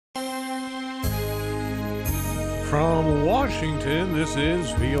From Washington, this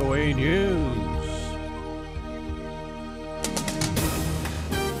is VOA News.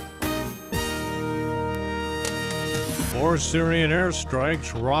 More Syrian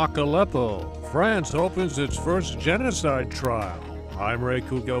airstrikes rock Aleppo. France opens its first genocide trial. I'm Ray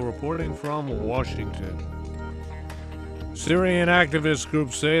Kouguell reporting from Washington. Syrian activist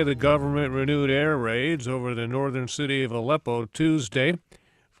groups say the government renewed air raids over the northern city of Aleppo Tuesday,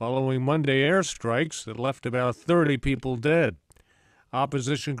 following Monday airstrikes that left about 30 people dead.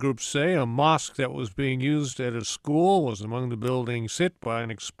 Opposition groups say a mosque that was being used at a school was among the buildings hit by an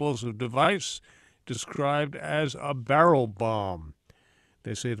explosive device described as a barrel bomb.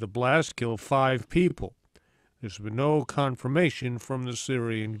 They say the blast killed 5 people. There's been no confirmation from the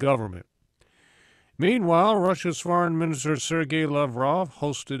Syrian government. Meanwhile, Russia's Foreign Minister Sergei Lavrov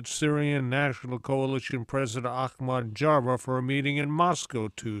hosted Syrian National Coalition President Ahmad Jarba for a meeting in Moscow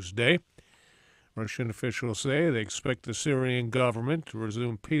Tuesday. Russian officials say they expect the Syrian government to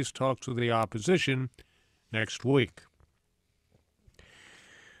resume peace talks with the opposition next week.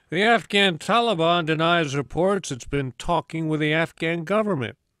 The Afghan Taliban denies reports it's been talking with the Afghan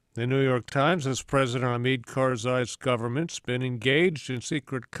government. The New York Times says President Ahmad Karzai's government's been engaged in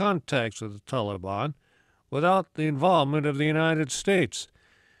secret contacts with the Taliban without the involvement of the United States.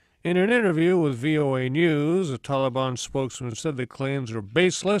 In an interview with VOA News, a Taliban spokesman said the claims are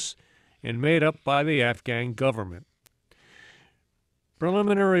baseless and made up by the Afghan government.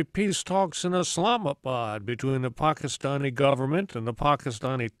 Preliminary peace talks in Islamabad between the Pakistani government and the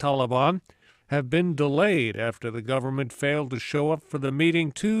Pakistani Taliban have been delayed after the government failed to show up for the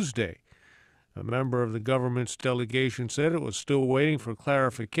meeting Tuesday. A member of the government's delegation said it was still waiting for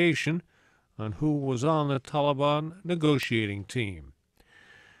clarification on who was on the Taliban negotiating team.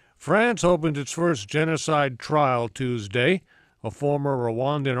 France opened its first genocide trial Tuesday. A former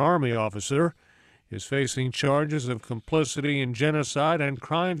Rwandan army officer is facing charges of complicity in genocide and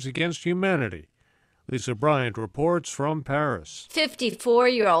crimes against humanity. Lisa Bryant reports from Paris.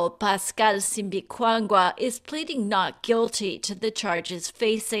 54-year-old Pascal Simbikwangwa is pleading not guilty to the charges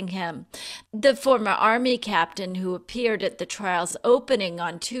facing him. The former army captain who appeared at the trial's opening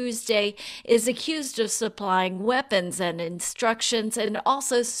on Tuesday is accused of supplying weapons and instructions and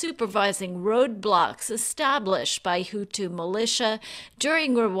also supervising roadblocks established by Hutu militia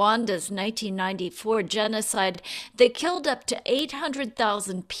during Rwanda's 1994 genocide that killed up to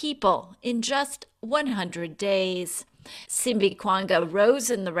 800,000 people in just 100 days. Simbikwangwa rose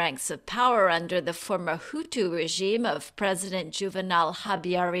in the ranks of power under the former Hutu regime of President Juvenal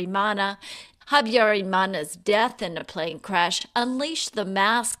Habyarimana. Habyarimana's death in a plane crash unleashed the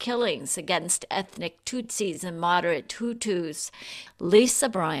mass killings against ethnic Tutsis and moderate Hutus. Lisa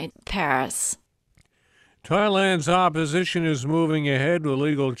Bryant, Paris. Thailand's opposition is moving ahead with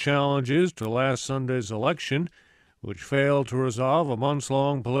legal challenges to last Sunday's election, which failed to resolve a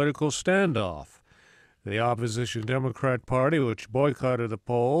months-long political standoff. The opposition Democrat Party, which boycotted the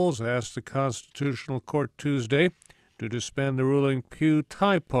polls, asked the Constitutional Court Tuesday to disband the ruling Pheu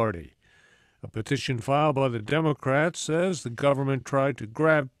Thai Party. A petition filed by the Democrats says the government tried to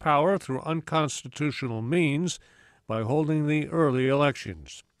grab power through unconstitutional means by holding the early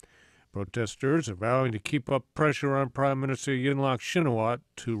elections. Protesters are vowing to keep up pressure on Prime Minister Yingluck Shinawatra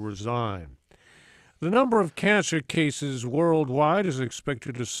to resign. The number of cancer cases worldwide is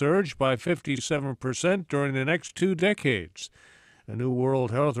expected to surge by 57% during the next 2 decades. A new World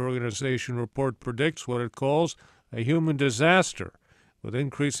Health Organization report predicts what it calls a human disaster, with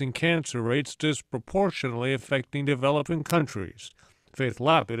increasing cancer rates disproportionately affecting developing countries. Faith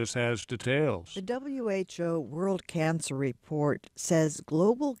Lapidus has details. The WHO World Cancer Report says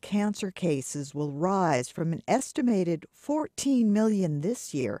global cancer cases will rise from an estimated 14 million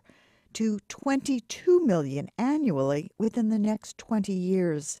this year to 22 million annually within the next 20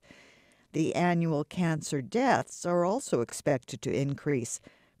 years. The annual cancer deaths are also expected to increase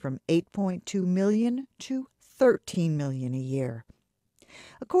from 8.2 million to 13 million a year.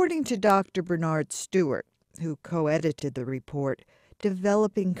 According to Dr. Bernard Stewart, who co-edited the report,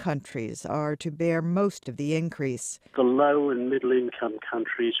 developing countries are to bear most of the increase. The low and middle income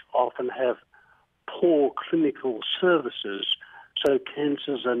countries often have poor clinical services, so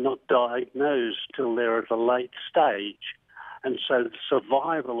cancers are not diagnosed till they're at a late stage, and so the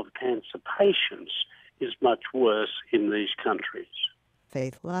survival of cancer patients is much worse in these countries.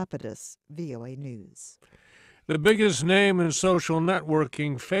 Faith Lapidus, VOA News. The biggest name in social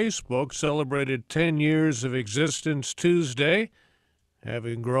networking, Facebook, celebrated 10 years of existence Tuesday,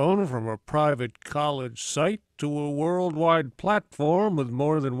 having grown from a private college site to a worldwide platform with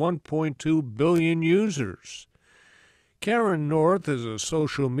more than 1.2 billion users. Karen North is a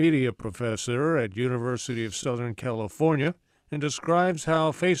social media professor at University of Southern California and describes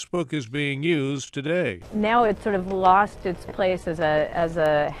how Facebook is being used today. Now it's sort of lost its place as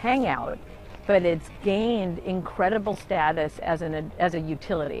a hangout, but it's gained incredible status as a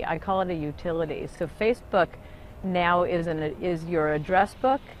utility. I call it a utility. So Facebook now is your address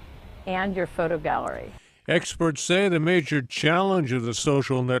book and your photo gallery. Experts say the major challenge of the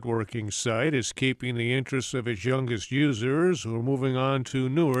social networking site is keeping the interests of its youngest users who are moving on to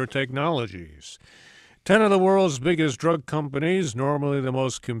newer technologies. 10 of the world's biggest drug companies, normally the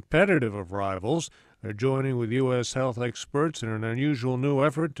most competitive of rivals, are joining with U.S. health experts in an unusual new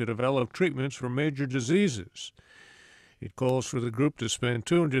effort to develop treatments for major diseases. It calls for the group to spend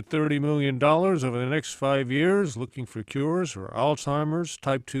 $230 million over the next 5 years looking for cures for Alzheimer's,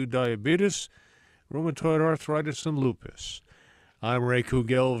 type 2 diabetes, rheumatoid arthritis, and lupus. I'm Ray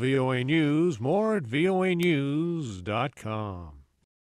Kouguell, VOA News. More at voanews.com.